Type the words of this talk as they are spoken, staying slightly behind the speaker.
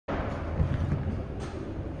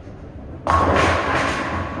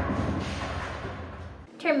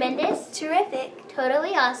tremendous, terrific,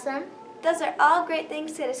 totally awesome. Those are all great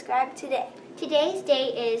things to describe today. Today's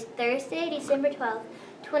date is Thursday, December 12th,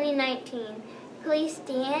 2019. Please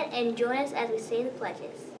stand and join us as we say the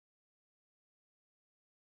pledges.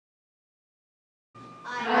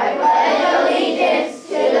 I pledge allegiance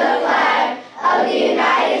to the flag of the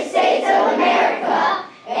United States of America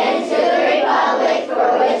and to the republic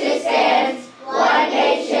for which it stands, one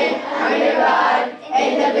nation, under God,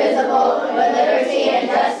 indivisible, with liberty and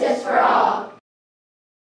justice for all.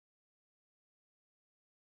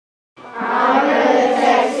 Honor the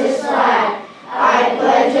Texas flag. I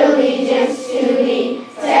pledge allegiance to thee,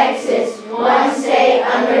 Texas, one state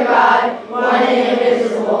under God, one and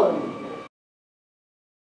indivisible.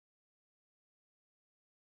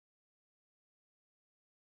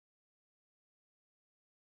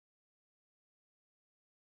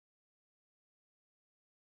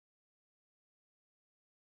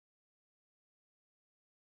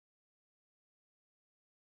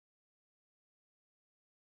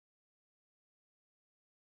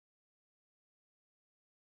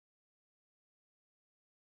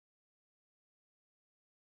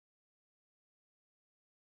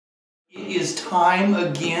 It is time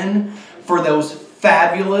again for those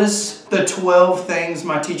fabulous, the 12 things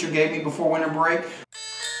my teacher gave me before winter break.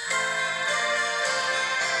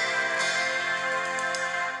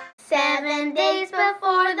 7 days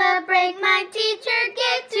before the break, my teacher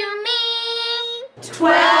gave to me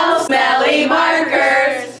 12 smelly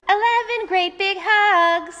markers. 11 great big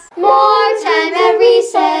hugs. more time at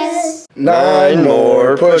recess. 9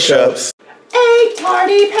 more push-ups. 8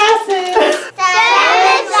 tardy passes.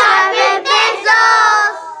 7 sharpened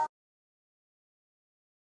pencils.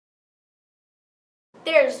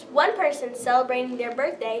 There's one person celebrating their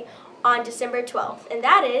birthday on December 12th, and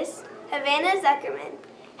that is Havana Zuckerman.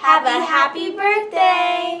 Have a happy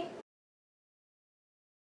birthday!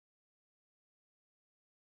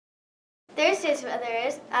 Thursday's weather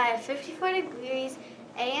is 54 degrees,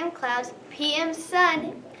 AM clouds, PM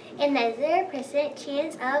sun, And a 0%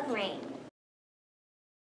 chance of rain.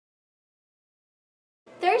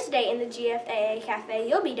 Thursday in the GFAA Cafe,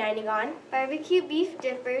 you'll be dining on barbecue beef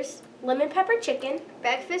dippers, lemon pepper chicken,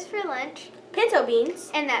 breakfast for lunch, pinto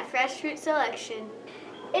beans, and that fresh fruit selection.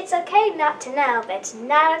 It's okay not to know, but it's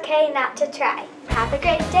not okay not to try. Have a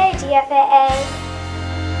great day, GFAA.